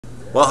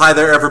Well, hi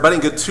there, everybody.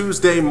 Good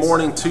Tuesday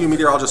morning to you.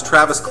 Meteorologist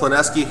Travis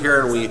Klineski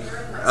here, and we,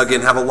 again,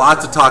 have a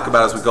lot to talk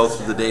about as we go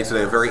through the day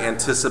today. A very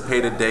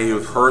anticipated day.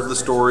 You've heard the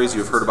stories.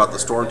 You've heard about the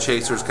storm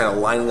chasers kind of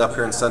lining up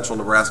here in central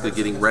Nebraska,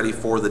 getting ready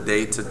for the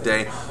day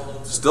today.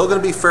 Still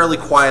going to be fairly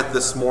quiet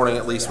this morning,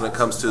 at least when it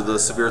comes to the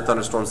severe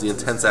thunderstorms, the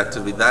intense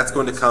activity. That's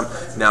going to come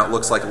now, it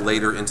looks like,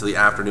 later into the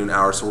afternoon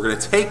hours. So we're going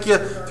to take you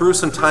through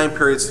some time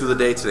periods through the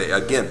day today.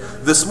 Again,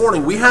 this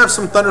morning we have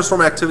some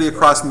thunderstorm activity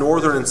across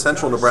northern and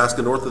central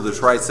Nebraska, north of the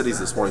Tri-Cities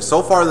this morning.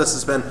 So far this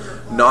has been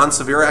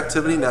non-severe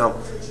activity. Now,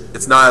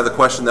 it's not out of the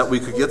question that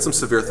we could get some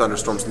severe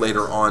thunderstorms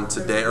later on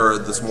today or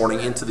this morning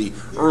into the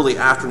early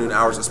afternoon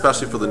hours,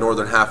 especially for the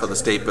northern half of the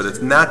state, but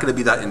it's not going to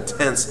be that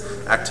intense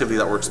activity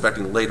that we're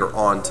expecting later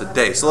on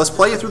today. So let's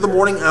play you through the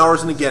morning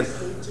hours, and again,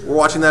 we're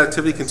watching that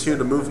activity continue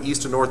to move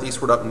east to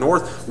northeastward up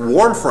north.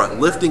 Warm front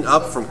lifting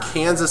up from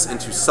Kansas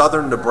into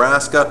southern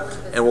Nebraska,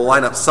 and will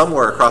line up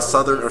somewhere across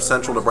southern or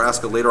central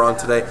Nebraska later on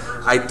today.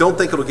 I don't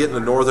think it'll get into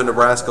northern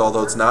Nebraska,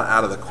 although it's not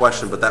out of the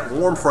question, but that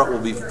warm front will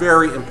be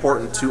very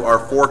important to our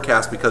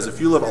forecast, because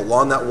if you live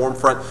along that warm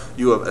front,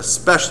 you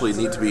especially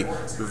need to be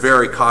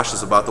very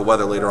cautious about the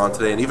weather later on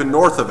today. And even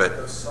north of it,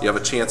 you have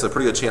a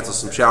pretty good chance of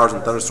some showers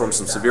and thunderstorms,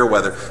 some severe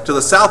weather. To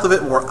the south of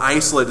it, more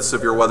isolated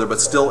severe weather, but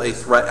still a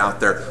threat out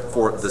there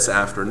for this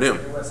afternoon.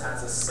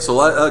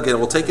 So again,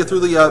 we'll take you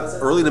through the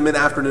early to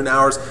mid-afternoon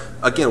hours.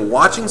 Again,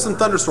 watching some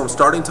thunderstorms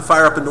starting to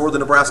fire up in northern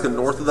Nebraska,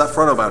 north of that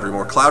frontal boundary.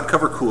 More cloud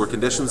cover, cooler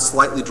conditions,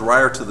 slightly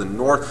drier to the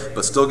north,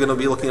 but still going to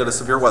be looking at a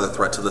severe weather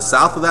threat. To the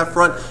south of that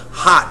front,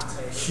 hot,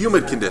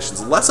 humid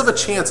conditions. Less of a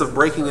chance of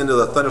breaking into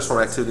the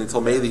thunderstorm activity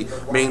until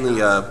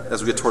mainly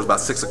as we get towards about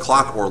 6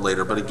 o'clock or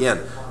later. But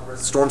again,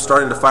 storm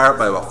starting to fire up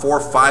by about 4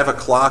 or 5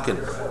 o'clock, and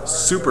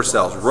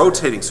supercells,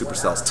 rotating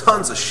supercells,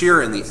 tons of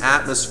shear in the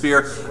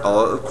atmosphere,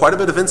 quite a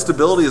bit of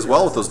instability as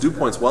well, with those dew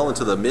points well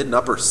into the mid and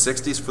upper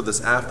 60s for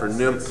this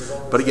afternoon.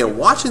 But again,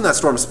 watching that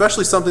storm,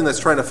 especially something that's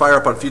trying to fire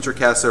up on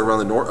FUTURECAST there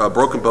around the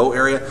Broken Bow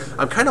area,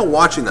 I'm kind of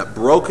watching that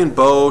Broken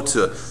Bow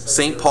to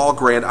St. Paul,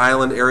 Grand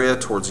Island area,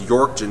 towards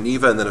York,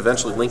 Geneva, and then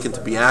eventually Lincoln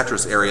to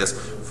Beatrice areas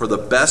for the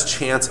best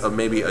chance of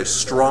maybe a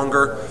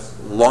stronger,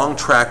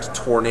 long-tracked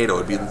tornado.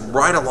 It'd be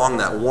right along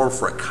that warm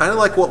front, kind of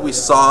like what we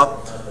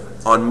saw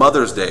on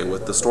Mother's Day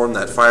with the storm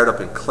that fired up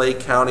in Clay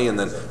County and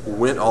then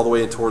went all the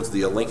way towards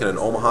the Lincoln and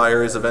Omaha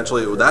areas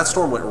eventually. That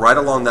storm went right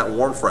along that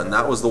warm front, and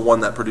that was the one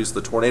that produced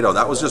the tornado.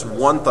 That was just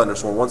one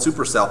thunderstorm, one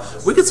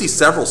supercell. We could see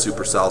several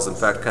supercells, in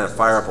fact, kind of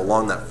fire up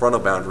along that frontal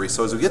boundary.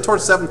 So as we get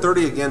towards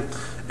 7:30 again,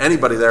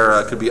 anybody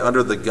there could be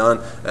under the gun,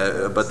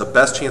 but the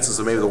best chances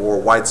of maybe the more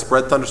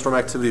widespread thunderstorm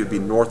activity would be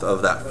north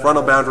of that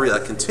frontal boundary.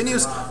 That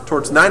continues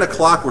towards 9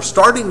 o'clock. We're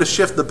starting to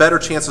shift the better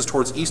chances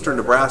towards eastern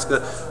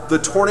Nebraska. The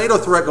tornado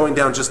threat going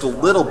down just a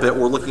little bit.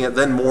 We're looking at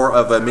then more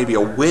of maybe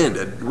a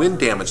wind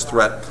damage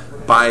threat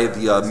by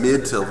the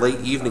mid to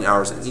late evening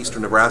hours in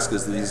eastern Nebraska,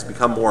 as these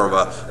become more of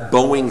a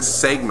bowing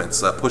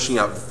segments, pushing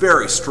out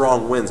very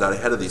strong winds out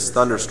ahead of these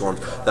thunderstorms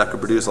that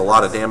could produce a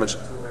lot of damage.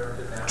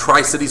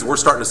 Tri-Cities, we're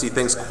starting to see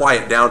things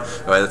quiet down.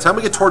 By the time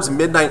we get towards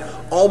midnight,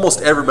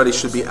 almost everybody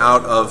should be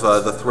out of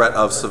the threat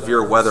of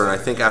severe weather, and I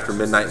think after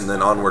midnight and then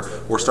onward,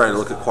 we're starting to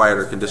look at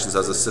quieter conditions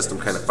as the system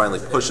kind of finally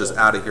pushes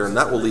out of here, and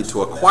that will lead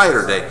to a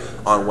quieter day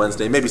on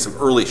Wednesday, maybe some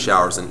early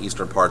showers in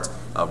eastern parts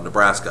of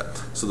Nebraska.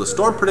 So the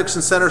Storm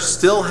Prediction Center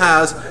still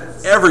has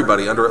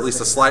everybody under at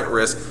least a slight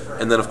risk,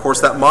 and then of course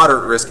that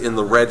moderate risk in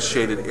the red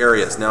shaded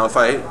areas. Now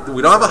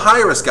we don't have a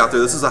high risk out there.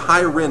 This is a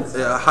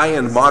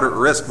high-end moderate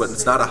risk, but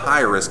it's not a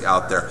high risk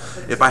out there.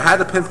 If I had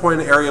to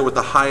pinpoint an area with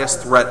the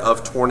highest threat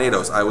of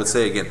tornadoes, I would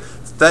say again,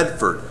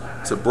 Thedford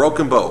to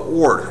Broken Bow,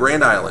 Ord,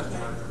 Grand Island,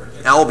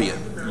 Albion,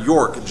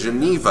 York,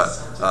 Geneva,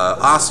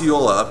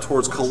 Osceola up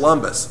towards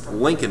Columbus,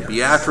 Lincoln,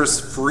 Beatrice,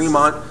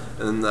 Fremont,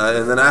 and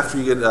then after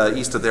you get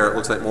east of there, it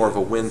looks like more of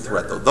a wind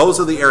threat, though.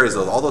 Those are the areas,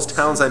 though. All those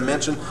towns I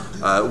mentioned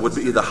would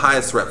be the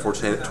highest threat for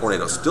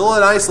tornadoes. Still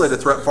an isolated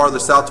threat farther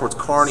south towards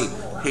Kearney,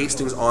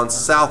 Hastings on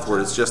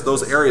southward. It's just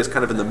those areas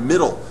kind of in the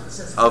middle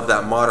of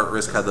that moderate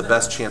risk have the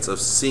best chance of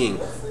seeing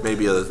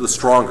maybe the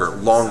stronger,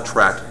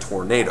 long-tracked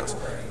tornadoes.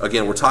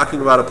 Again, we're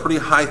talking about a pretty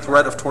high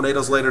threat of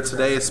tornadoes later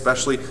today,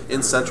 especially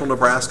in central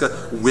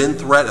Nebraska. Wind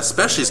threat,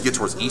 especially as you get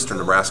towards eastern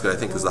Nebraska, I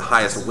think is the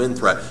highest wind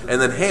threat.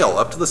 And then hail,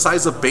 up to the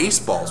size of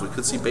baseballs. We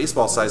could see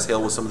baseball-sized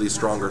hail with some of these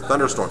stronger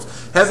thunderstorms.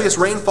 Heaviest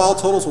rainfall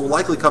totals will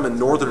likely come in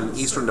northern and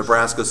eastern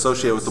Nebraska,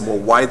 associated with the more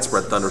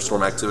widespread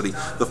thunderstorm activity.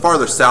 The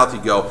farther south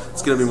you go,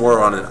 it's going to be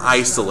more on an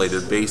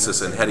isolated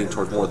basis and heading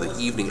towards more of the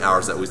evening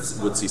hours that we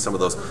would see some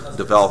of those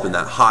develop in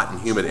that hot and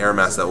humid air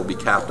mass that will be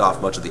capped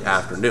off much of the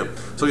afternoon.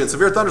 So again,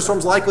 severe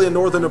thunderstorms likely in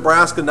northern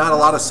Nebraska, not a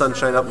lot of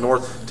sunshine up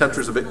north.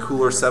 Temperatures a bit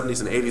cooler,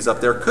 70s and 80s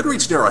up there. Could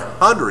reach near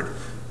 100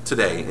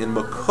 today in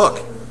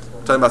McCook.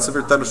 Talking about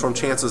severe thunderstorm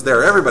chances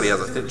there. Everybody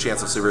has a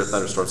chance of severe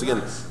thunderstorms.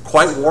 Again,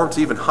 quite warm to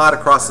even hot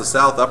across the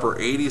south, upper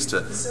 80s to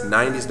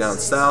 90s down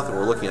south, and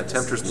we're looking at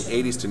temperatures in the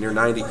 80s to near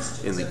 90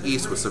 in the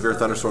east with severe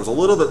thunderstorms a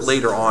little bit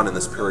later on in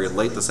this period,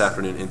 late this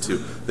afternoon into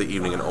the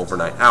evening and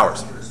overnight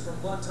hours.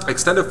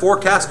 Extended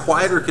forecast,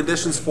 quieter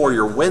conditions for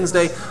your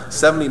Wednesday,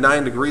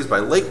 79 degrees by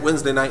late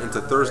Wednesday night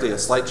into Thursday, a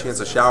slight chance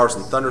of showers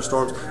and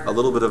thunderstorms, a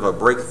little bit of a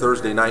break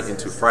Thursday night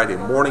into Friday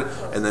morning,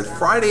 and then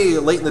Friday,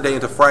 late in the day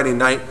into Friday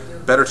night,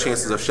 better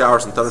chances of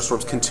showers and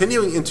thunderstorms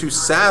continuing into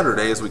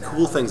Saturday as we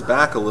cool things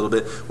back a little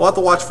bit. We'll have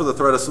to watch for the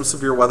threat of some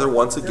severe weather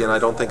once again. I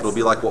don't think it'll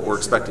be like what we're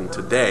expecting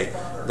today.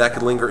 That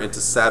could linger into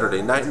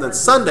Saturday night. And then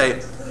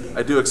Sunday,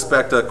 I do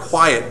expect a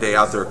quiet day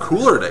out there, a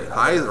cooler day.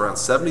 Highs around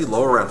 70,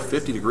 low around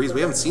 50 degrees. We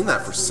haven't seen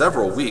that for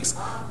several weeks.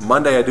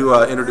 Monday, I do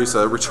introduce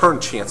a return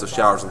chance of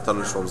showers and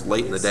thunderstorms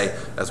late in the day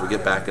as we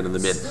get back into the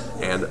mid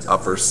and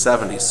upper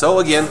 70s. So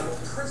again,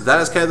 that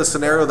is kind of the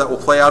scenario that will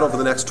play out over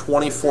the next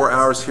 24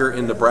 hours here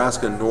in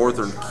Nebraska and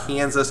northern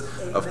Kansas.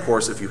 Of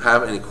course, if you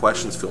have any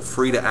questions, feel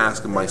free to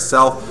ask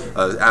myself,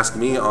 ask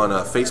me on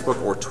Facebook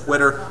or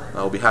Twitter.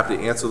 I'll be happy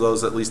to answer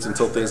those at least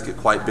until things get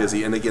quite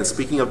busy. And again,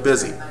 speaking of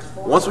busy,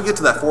 once we get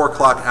to that 4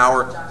 o'clock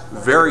hour,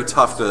 very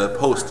tough to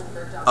post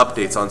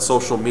updates on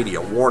social media,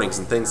 warnings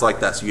and things like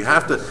that. So you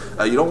have to,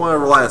 you don't want to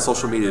rely on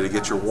social media to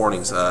get your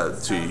warnings to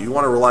you. You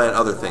want to rely on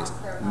other things.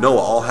 NOAA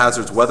All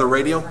Hazards Weather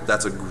Radio,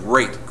 that's a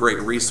great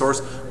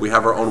resource. We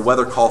have our own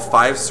Weather Call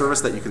 5 service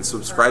that you can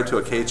subscribe to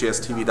at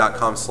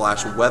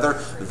kjstv.com/weather.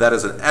 That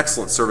is an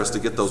excellent service to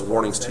get those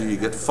warnings to you. You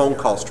get phone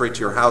calls straight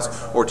to your house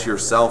or to your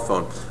cell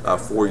phone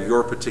for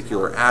your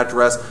particular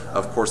address.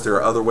 Of course, there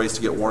are other ways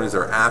to get warnings.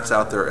 There are apps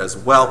out there as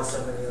well.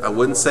 I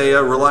wouldn't say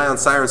rely on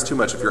sirens too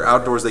much. If you're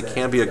outdoors, they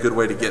can be a good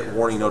way to get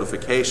warning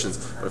notifications.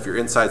 But if you're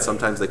inside,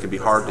 sometimes they can be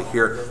hard to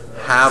hear.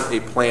 Have a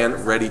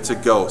plan ready to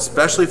go,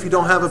 especially if you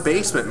don't have a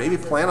basement. Maybe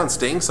plan on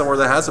staying somewhere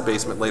that has a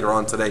basement later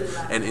on today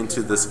and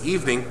into this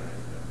evening.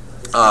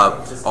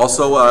 If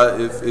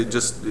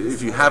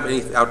you have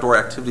any outdoor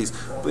activities,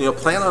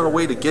 plan on a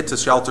way to get to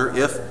shelter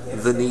if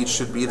the need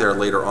should be there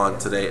later on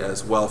today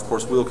as well. Of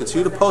course, we will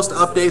continue to post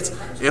updates.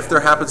 If there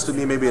happens to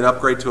be maybe an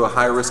upgrade to a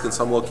high risk in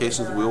some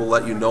locations, we will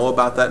let you know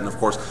about that. And of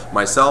course,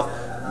 myself,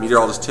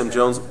 meteorologist Tim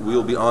Jones, we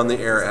will be on the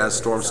air as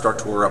storms start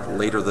to wear up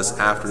later this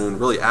afternoon.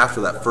 Really, after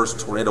that first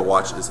tornado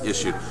watch is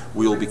issued,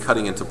 we will be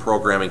cutting into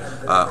programming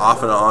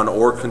off and on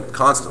or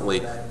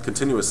constantly,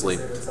 continuously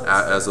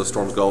as those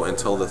storms go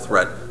until the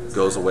threat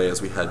goes away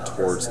as we head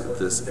towards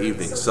this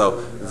evening.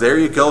 So there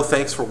you go.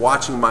 Thanks for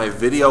watching my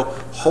video.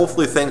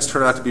 Hopefully things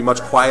turn out to be much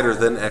quieter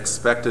than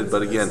expected,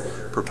 but again,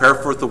 prepare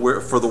for the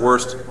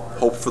worst,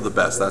 hope for the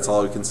best. That's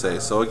all we can say.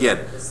 So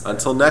again,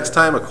 until next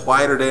time, a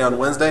quieter day on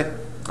Wednesday,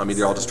 I'm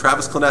meteorologist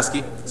Travis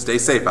Kleneski. Stay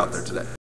safe out there today.